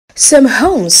Some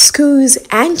homes, schools,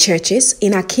 and churches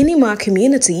in Akinima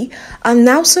community are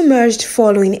now submerged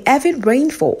following heavy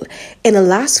rainfall in the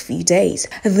last few days.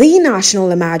 The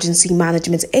National Emergency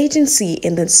Management Agency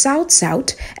in the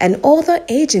South and other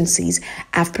agencies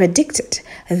have predicted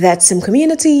that some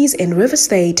communities in River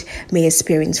State may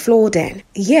experience flooding.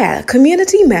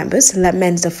 Community members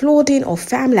lament the flooding of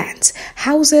farmlands,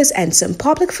 houses, and some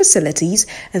public facilities.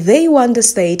 They want the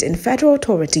state and federal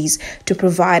authorities to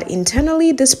provide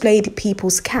internally displaced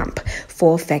people's camp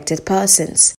for affected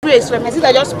persons. Grace, my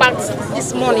sister just packed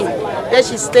this morning where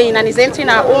she's staying and is entering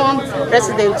her own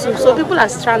residence too. So people are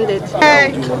stranded.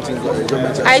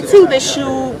 I think they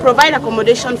should provide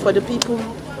accommodation for the people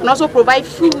and also provide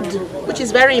food, which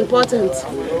is very important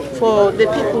for the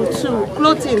people too.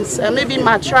 Clothing, maybe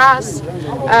mattress,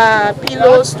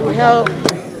 pillows to help.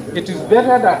 It is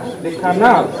better that the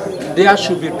canal there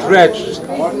should be dredged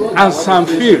and some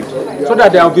filled so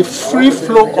that there will be free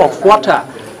flow of water,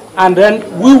 and then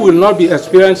we will not be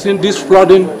experiencing this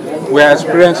flooding we are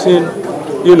experiencing,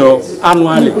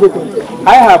 annually.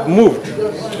 I have moved,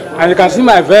 and you can see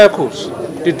my vehicles.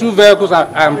 The two vehicles,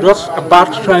 I'm just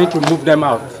about trying to move them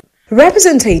out.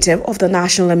 Representative of the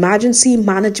National Emergency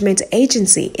Management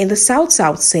Agency in the South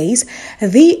says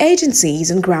the agency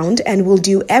is on ground and will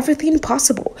do everything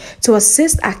possible to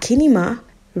assist Akinima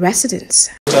residents.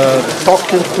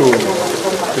 Talking to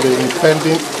the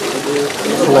impending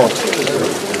flood.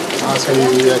 As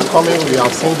we are coming, we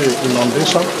have seen the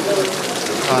inundation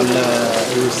and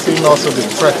we've seen also the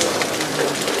threat.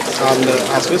 And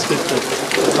as we speak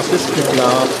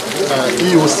now,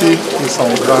 EOC is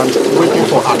on ground waiting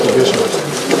for activation.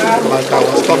 Like I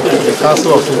was talking to the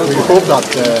council of it, we hope that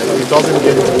it doesn't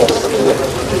get worse.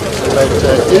 But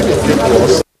if it gets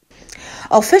worse,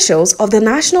 officials of the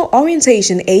National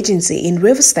Orientation Agency in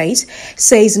River State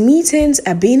says meetings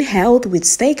are being held with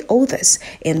stakeholders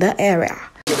in the area.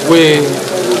 We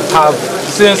have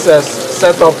since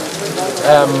set up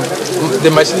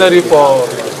the machinery for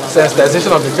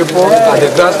sensitization of the people at the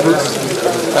grassroots,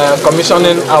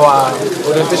 commissioning our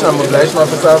orientation and mobilization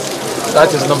officers.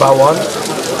 That is number one.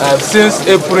 Since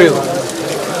April,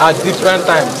 at different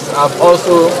times, I've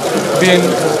also been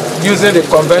using the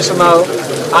conventional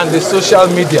and the social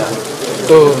media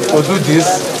to do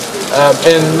this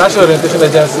in National Orientation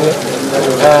Agency.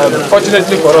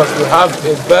 Fortunately for us, we have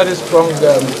a very strong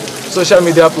social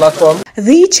media platform.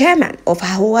 The chairman of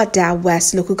Hawada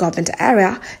West local government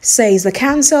area says the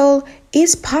council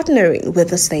is partnering with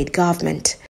the state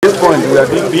government. At this point, we are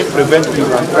being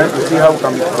preventive and trying to see how we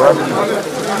can be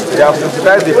proactive. They have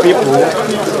sensitized the people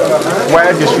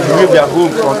where they should leave their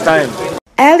homes on time.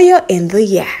 Earlier in the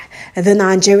year, the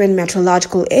Nigerian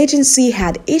Meteorological Agency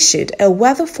had issued a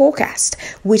weather forecast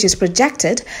which is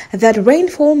projected that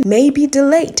rainfall may be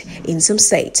delayed in some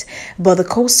states, but the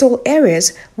coastal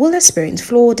areas will experience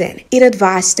flooding. It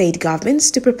advised state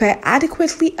governments to prepare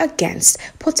adequately against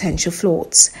potential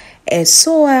floods.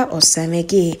 Esoa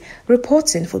Osemege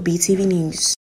reporting for BTV News.